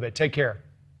explaining some of it. Take care.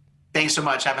 Thanks so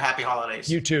much. Have a happy holidays.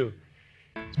 You too.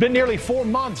 It's been nearly 4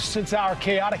 months since our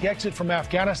chaotic exit from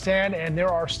Afghanistan, and there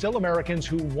are still Americans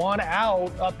who want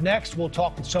out. Up next, we'll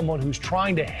talk with someone who's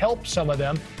trying to help some of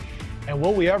them. And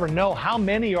will we ever know how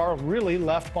many are really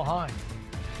left behind?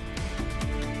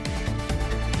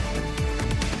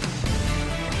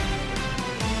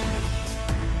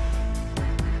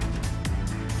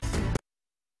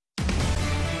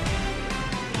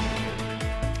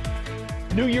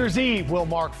 New Year's Eve will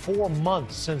mark 4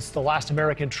 months since the last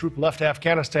American troop left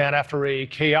Afghanistan after a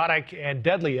chaotic and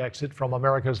deadly exit from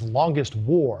America's longest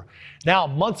war. Now,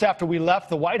 months after we left,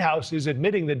 the White House is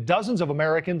admitting that dozens of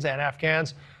Americans and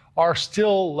Afghans are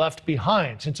still left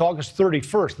behind. Since August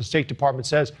 31st, the State Department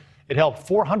says it helped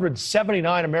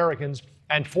 479 Americans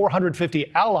and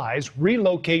 450 allies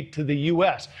relocate to the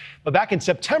U.S. But back in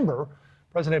September,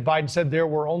 President Biden said there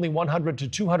were only 100 to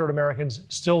 200 Americans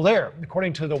still there.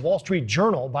 According to the Wall Street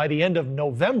Journal, by the end of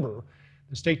November,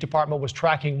 the State Department was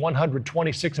tracking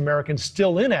 126 Americans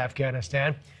still in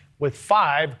Afghanistan, with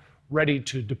 5 ready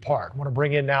to depart. I want to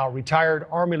bring in now retired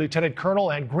Army Lieutenant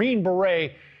Colonel and Green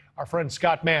Beret, our friend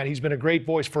Scott Mann. He's been a great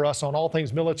voice for us on all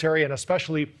things military and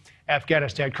especially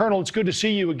Afghanistan. Colonel, it's good to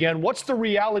see you again. What's the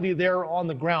reality there on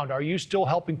the ground? Are you still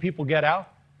helping people get out?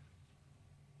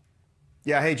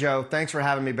 Yeah, hey, Joe, thanks for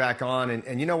having me back on.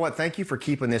 And you know what? Thank you for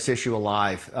keeping this issue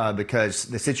alive because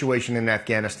the situation in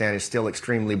Afghanistan is still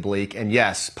extremely bleak. And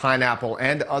yes, Pineapple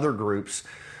and other groups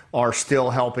are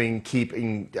still helping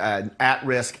keeping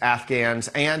at-risk Afghans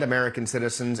and American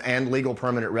citizens and legal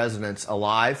permanent residents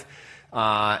alive.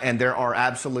 And there are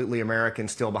absolutely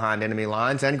Americans still behind enemy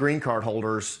lines and green card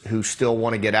holders who still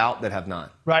want to get out that have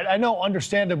not. Right. I know,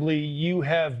 understandably, you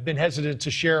have been hesitant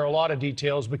to share a lot of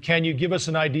details, but can you give us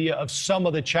an idea of some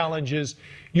of the challenges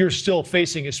you're still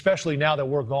facing, especially now that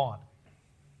we're gone?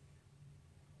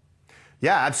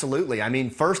 Yeah, absolutely. I mean,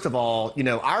 first of all, you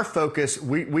know, our focus,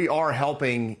 we are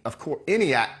helping, of course,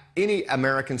 any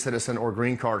American citizen or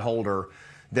green card holder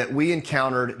that we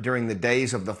encountered during the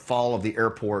days of the fall of the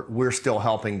airport. We're still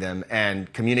helping them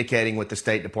and communicating with the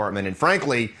State Department. And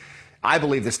frankly, I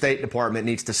believe the State Department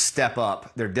needs to step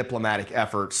up their diplomatic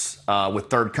efforts with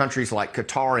third countries like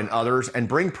Qatar and others and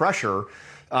bring pressure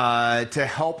to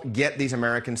help get these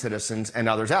American citizens and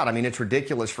others out. I mean, it's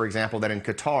ridiculous, for example, that in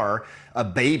Qatar, a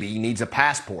baby needs a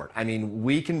passport. I mean,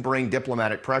 we can bring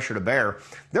diplomatic pressure to bear.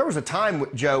 There was a time,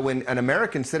 Joe, when an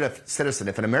American citizen,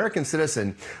 if an American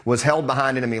citizen was held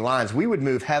behind enemy lines, we would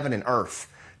move heaven and earth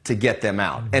to get them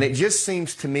out. And it just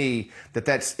seems to me that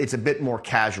it's a bit more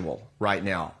casual right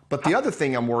now. But the other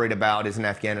thing I'm worried about is in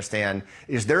Afghanistan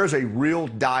is there is a real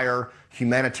dire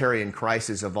humanitarian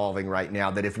crisis evolving right now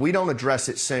that if we don't address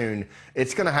it soon,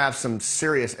 it's going to have some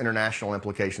serious international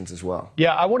implications as well.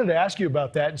 Yeah, I wanted to ask you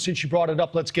about that. And since you brought it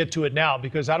up, let's get to it now,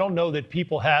 because I don't know that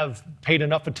people have paid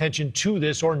enough attention to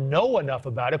this or know enough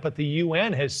about it. But the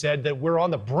UN has said that we're on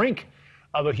the brink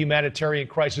of a humanitarian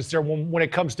crisis there when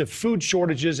it comes to food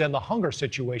shortages and the hunger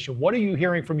situation. What are you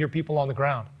hearing from your people on the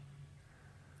ground?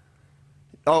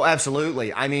 Oh,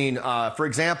 absolutely. I mean, for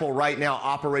example, right now,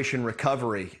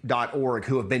 operationrecovery.org,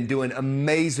 who have been doing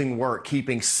amazing work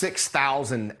keeping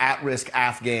 6,000 at-risk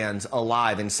Afghans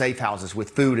alive in safe houses with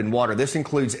food and water. This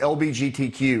includes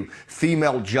LGBTQ,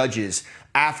 female judges,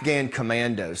 Afghan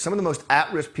commandos, some of the most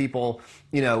at-risk people,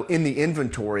 in the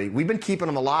inventory. We've been keeping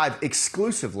them alive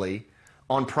exclusively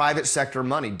on private sector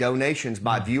money, donations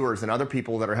by viewers and other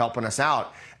people that are helping us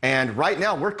out. And right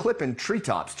now, we're clipping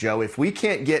treetops, Joe. If we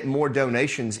can't get more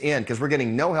donations in, because we're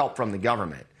getting no help from the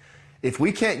government, if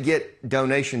we can't get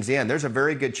donations in, there's a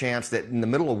very good chance that in the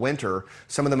middle of winter,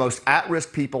 some of the most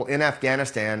at-risk people in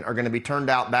Afghanistan are going to be turned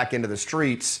out back into the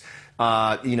streets,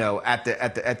 facing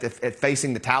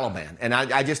the Taliban. And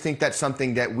I just think that's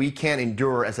something that we can't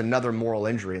endure as another moral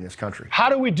injury in this country. How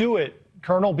do we do it,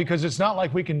 Colonel? Because it's not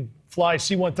like we can fly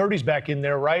C-130s back in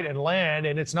there, right, and land,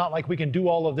 and it's not like we can do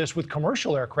all of this with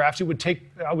commercial aircrafts. It would take,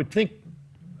 I would think,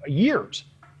 years.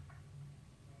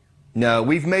 No,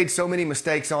 we've made so many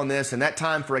mistakes on this, and that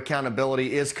time for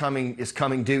accountability is coming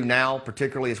due now,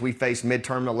 particularly as we face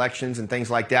midterm elections and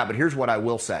things like that. But here's what I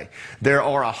will say. There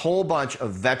are a whole bunch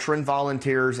of veteran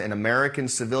volunteers and American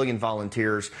civilian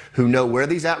volunteers who know where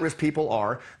these at-risk people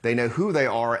are, they know who they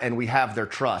are, and we have their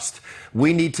trust.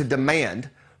 We need to demand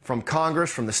from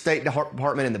Congress, from the State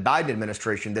Department and the Biden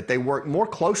administration that they work more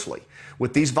closely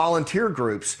with these volunteer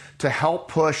groups to help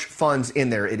push funds in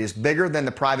there. It is bigger than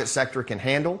the private sector can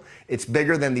handle. It's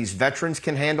bigger than these veterans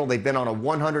can handle. They've been on a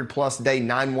 100-plus day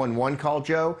 911 call,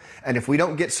 Joe. And if we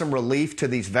don't get some relief to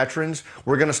these veterans,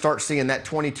 we're going to start seeing that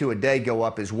 22 a day go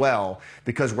up as well,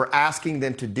 because we're asking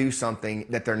them to do something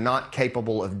that they're not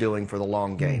capable of doing for the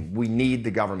long game. We need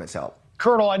the government's help.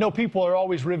 Colonel, I know people are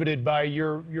always riveted by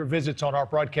your visits on our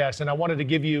broadcast, and I wanted to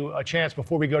give you a chance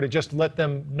before we go to just let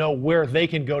them know where they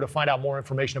can go to find out more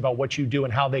information about what you do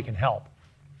and how they can help.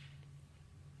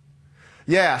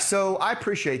 Yeah, so I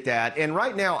appreciate that. And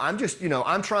right now, I'm just,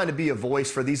 I'm trying to be a voice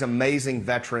for these amazing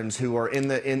veterans who are in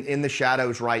the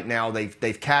shadows right now.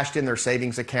 They've cashed in their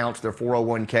savings accounts, their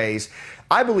 401ks.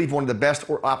 I believe one of the best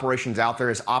operations out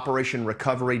there is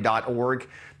operationrecovery.org.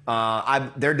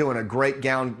 They're doing a great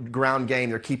ground game.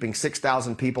 They're keeping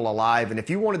 6,000 people alive. And if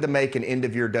you wanted to make an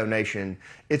end-of-year donation,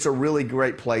 it's a really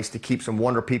great place to keep some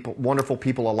wonderful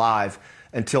people alive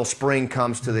until spring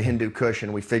comes to the Hindu Kush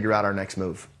and we figure out our next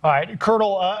move. All right,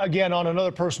 Colonel, again, on another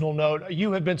personal note,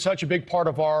 you have been such a big part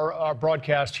of our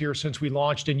broadcast here since we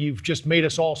launched, and you've just made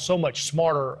us all so much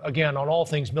smarter, again, on all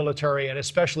things military and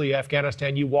especially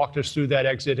Afghanistan. You walked us through that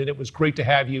exit, and it was great to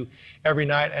have you every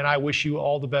night, and I wish you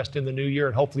all the best in the new year,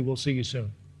 and hopefully we'll see you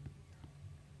soon.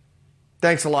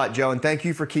 Thanks a lot, Joe, and thank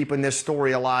you for keeping this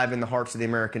story alive in the hearts of the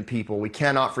American people. We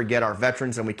cannot forget our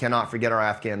veterans, and we cannot forget our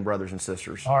Afghan brothers and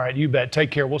sisters. All right, you bet. Take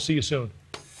care. We'll see you soon.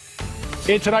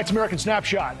 In tonight's American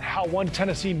Snapshot, how one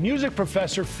Tennessee music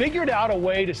professor figured out a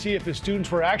way to see if his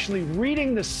students were actually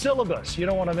reading the syllabus. You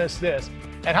don't want to miss this.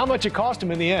 And how much it cost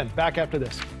him in the end. Back after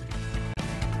this.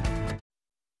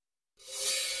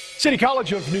 City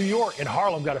College of New York in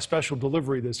Harlem got a special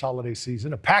delivery this holiday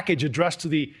season, a package addressed to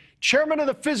the chairman of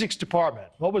the physics department.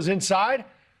 What was inside?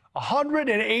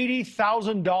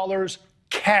 $180,000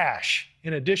 cash.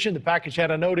 In addition, the package had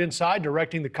a note inside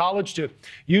directing the college to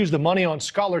use the money on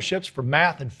scholarships for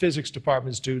math and physics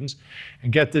department students.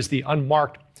 And get this, the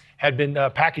unmarked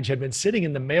package had been sitting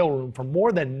in the mailroom for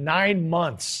more than 9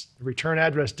 months. The return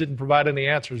address didn't provide any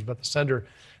answers, but the sender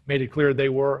made it clear they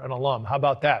were an alum. How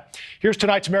about that? Here's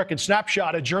tonight's American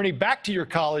Snapshot, a journey back to your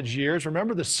college years.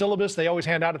 Remember the syllabus they always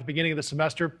hand out at the beginning of the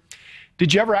semester?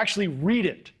 Did you ever actually read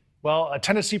it? Well, a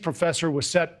Tennessee professor was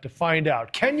set to find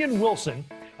out. Kenyon Wilson,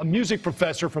 a music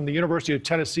professor from the University of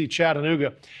Tennessee,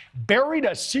 Chattanooga, buried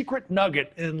a secret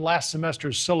nugget in last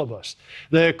semester's syllabus.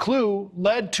 The clue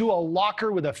led to a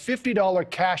locker with a $50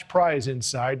 cash prize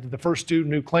inside, the first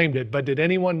student who claimed it. But did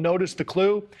anyone notice the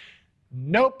clue?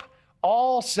 Nope.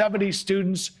 All 70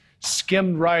 students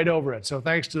skimmed right over it. So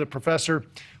thanks to the professor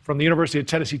from the University of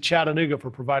Tennessee, Chattanooga,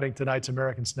 for providing tonight's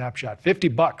American Snapshot.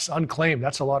 $50 unclaimed.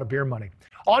 That's a lot of beer money.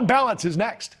 On Balance is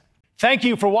next. Thank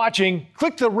you for watching.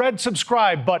 Click the red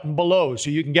subscribe button below so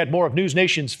you can get more of News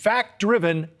Nation's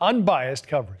fact-driven, unbiased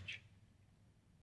coverage.